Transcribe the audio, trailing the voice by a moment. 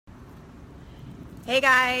Hey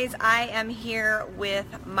guys, I am here with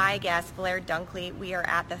my guest, Blair Dunkley. We are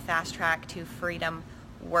at the Fast Track to Freedom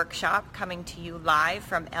workshop coming to you live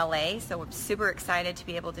from LA. So I'm super excited to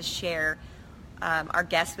be able to share our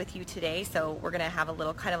guest with you today. So we're going to have a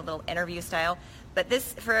little interview style. But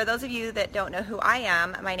this, for those of you that don't know who I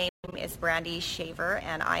am, my name is Brandy Shaver,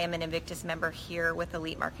 and I am an Invictus member here with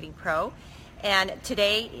Elite Marketing Pro. And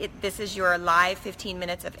today, this is your live 15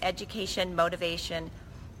 minutes of education, motivation,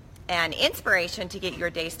 and inspiration to get your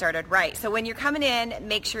day started right. So when you're coming in,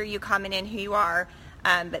 make sure you comment in who you are.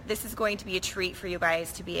 But this is going to be a treat for you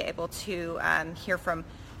guys to be able to hear from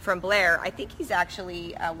Blair. I think he's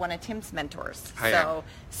actually one of Tim's mentors.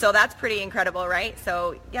 So that's pretty incredible, right?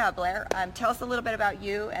 So yeah, Blair, tell us a little bit about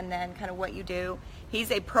you and then kind of what you do. He's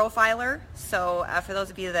a profiler, so for those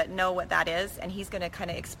of you that know what that is, and he's going to kind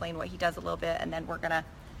of explain what he does a little bit, and then we're going to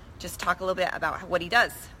just talk a little bit about what he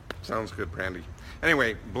does. Sounds good, Brandy.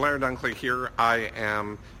 Anyway, Blair Dunkley here. I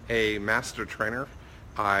am a master trainer.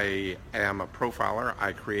 I am a profiler.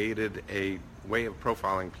 I created a way of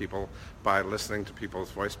profiling people by listening to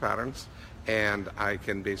people's voice patterns, and I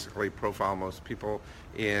can basically profile most people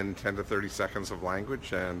in 10 to 30 seconds of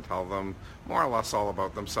language and tell them more or less all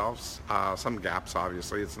about themselves. Some gaps,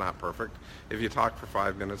 obviously. It's not perfect. If you talk for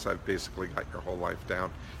 5 minutes, I've basically got your whole life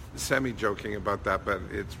down. Semi-joking about that, but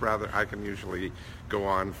it's rather, I can usually go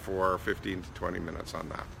on for 15 to 20 minutes on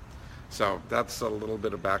that. So that's a little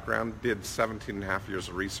bit of background. Did 17 and a half years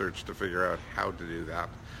of research to figure out how to do that.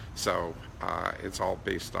 So it's all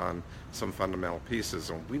based on some fundamental pieces,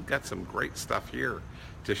 and we've got some great stuff here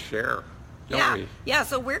to share. Yeah,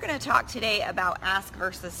 so we're going to talk today about ask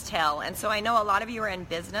versus tell. And so I know a lot of you are in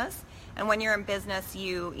business, and when you're in business,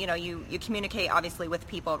 you communicate obviously with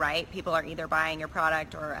people, right? People are either buying your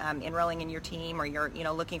product or enrolling in your team, or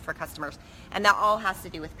you're looking for customers, and that all has to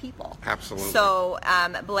do with people. Absolutely. So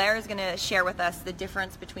Blair is going to share with us the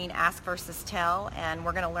difference between ask versus tell, and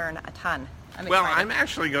we're going to learn a ton. I'm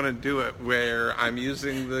actually going to do it where I'm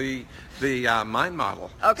using the mind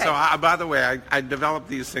model. Okay. So, by the way, I developed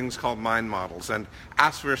these things called mind models, and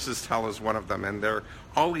ask versus tell is one of them, and they're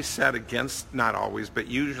always set against, not always, but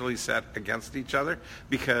usually set against each other,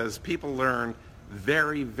 because people learn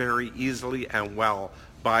very, very easily and well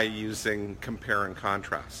by using compare and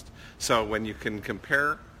contrast. So when you can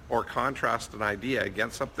compare or contrast an idea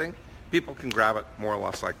against something, people can grab it more or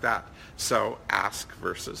less like that. So ask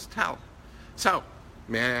versus tell. So,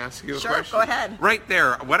 may I ask you a question? Sure, go ahead. Right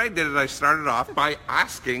there, what I did is I started off by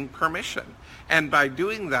asking permission. And by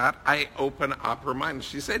doing that, I opened up her mind.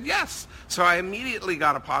 She said yes. So I immediately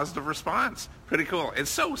got a positive response. Pretty cool.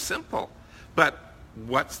 It's so simple. But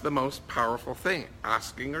what's the most powerful thing,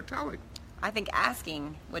 asking or telling? I think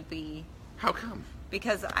asking would be... How come?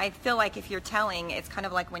 Because I feel like if you're telling, it's kind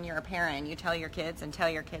of like when you're a parent. You tell your kids and tell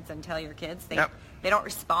your kids and tell your kids. They don't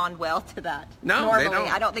respond well to that. No, normally. They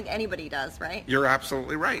don't. I don't think anybody does, right? You're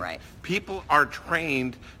absolutely right. Right. People are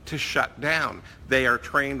trained to shut down. They are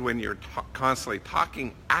trained when you're constantly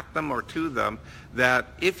talking at them or to them, that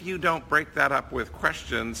if you don't break that up with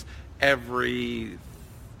questions every,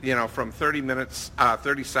 from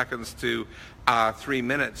 30 seconds to 3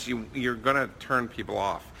 minutes, you're going to turn people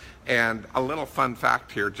off. And a little fun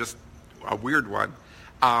fact here, just a weird one.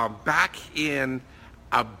 Back in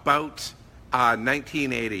about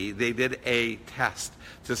 1980, they did a test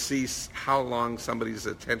to see how long somebody's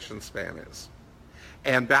attention span is.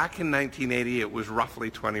 And back in 1980, it was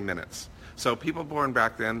roughly 20 minutes. So people born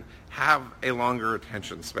back then have a longer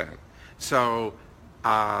attention span. So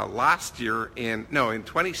last year, in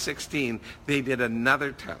 2016, they did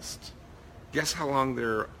another test. Guess how long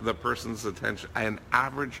the person's attention, an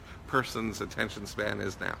average person's attention span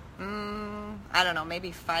is now? I don't know,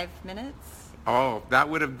 maybe 5 minutes? Oh, that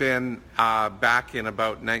would have been back in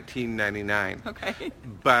about 1999. Okay.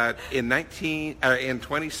 But in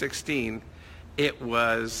 2016, it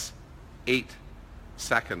was 8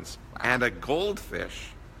 seconds. Wow. And a goldfish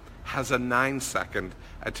has a 9-second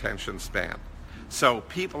attention span. So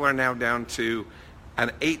people are now down to an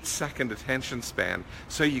 8-second attention span.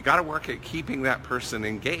 So you got to work at keeping that person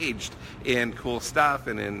engaged in cool stuff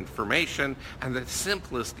and information. And the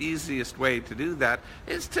simplest, easiest way to do that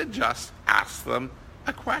is to just ask them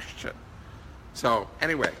a question. So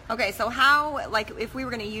anyway. Okay, so how, if we were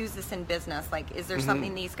going to use this in business, is there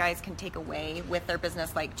something these guys can take away with their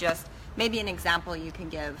business, just maybe an example you can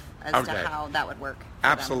give as to how that would work?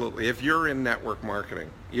 Absolutely. If you're in network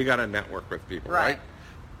marketing, you got to network with people, right?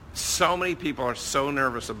 So many people are so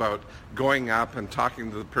nervous about going up and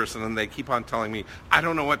talking to the person, and they keep on telling me, I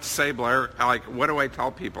don't know what to say, Blair. What do I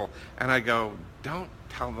tell people? And I go, don't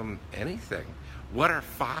tell them anything. What are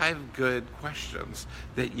 5 good questions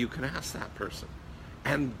that you can ask that person?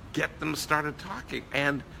 and get them started talking.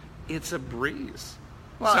 And it's a breeze.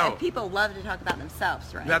 Well, so, and people love to talk about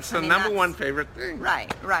themselves, right? That's the number one favorite thing.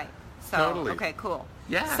 Right. So, totally. Okay, cool.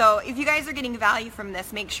 Yeah. So if you guys are getting value from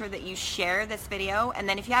this, make sure that you share this video. And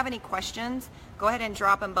then if you have any questions, go ahead and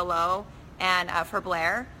drop them below and for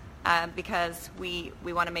Blair, because we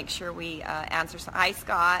want to make sure we answer. So, hi,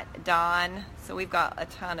 Scott, Don. So we've got a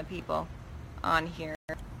ton of people on here.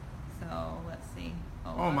 So let's see.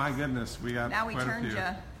 Oh my goodness, we got now we quite turned a few. you.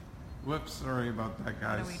 Whoops, sorry about that,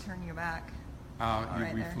 guys. How do we turn you back?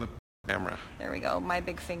 We flipped the camera. There we go. My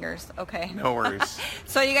big fingers. Okay. No worries.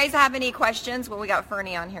 So you guys have any questions? Well, we got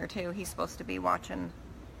Fernie on here too. He's supposed to be watching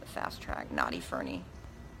the Fast Track. Naughty Fernie.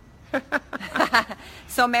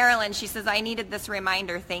 So Marilyn, she says, I needed this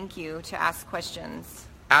reminder. Thank you, to ask questions.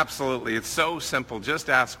 Absolutely. It's so simple. Just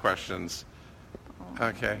ask questions.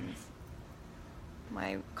 Okay.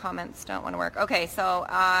 My comments don't want to work. Okay, so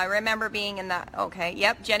I remember being in that. Okay,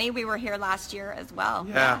 yep. Jenny, we were here last year as well.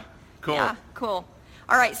 Yeah. Cool. Yeah, cool.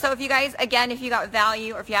 All right, so if you guys, again, if you got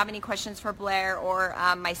value or if you have any questions for Blair or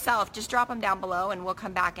myself, just drop them down below and we'll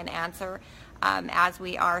come back and answer as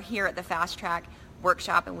we are here at the Fast Track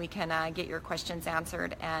workshop, and we can get your questions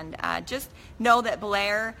answered. And just know that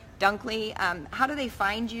Blair Dunkley, how do they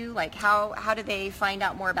find you? Like, how do they find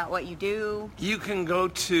out more about what you do? You can go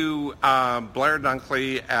to Blair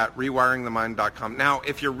Dunkley at rewiringthemind.com. Now,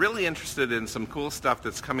 if you're really interested in some cool stuff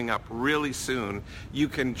that's coming up really soon, you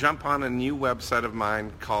can jump on a new website of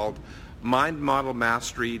mine called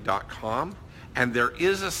mindmodelmastery.com, and there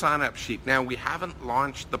is a sign-up sheet. Now, we haven't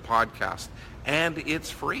launched the podcast, and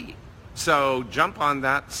it's free. So jump on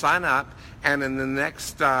that, sign up, and in the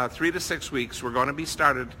next 3 to 6 weeks, we're going to be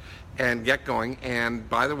started and get going. And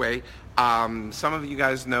by the way, some of you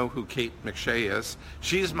guys know who Kate McShay is.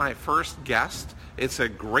 She's my first guest. It's a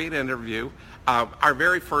great interview. Our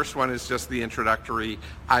very first one is just the introductory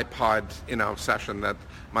iPod, session that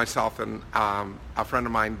myself and a friend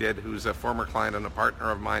of mine did, who's a former client and a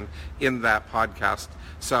partner of mine in that podcast.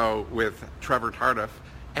 So with Trevor Tardif,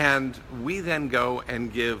 and we then go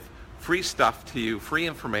and give free stuff to you, free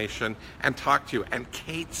information, and talk to you. And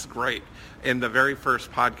Kate's great in the very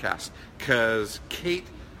first podcast, because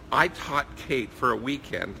I taught Kate for a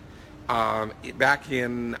weekend back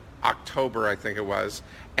in October, I think it was,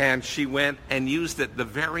 and she went and used it the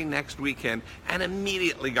very next weekend and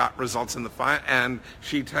immediately got results in the and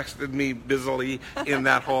she texted me busily in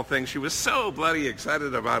that whole thing. She was so bloody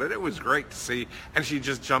excited about it. It was great to see, and she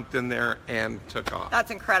just jumped in there and took off. That's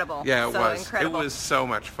incredible. Yeah, it was. Incredible. It was so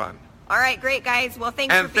much fun. All right, great, guys. Well,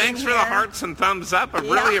 thanks for being here. And thanks for the hearts and thumbs up. I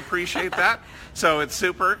really appreciate that. So it's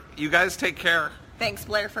super. You guys take care. Thanks,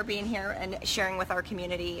 Blair, for being here and sharing with our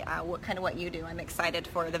community what you do. I'm excited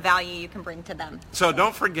for the value you can bring to them. So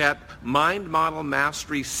don't forget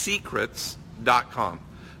mindmodelmasterysecrets.com.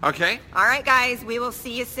 Okay? All right, guys. We will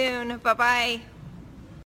see you soon. Bye-bye.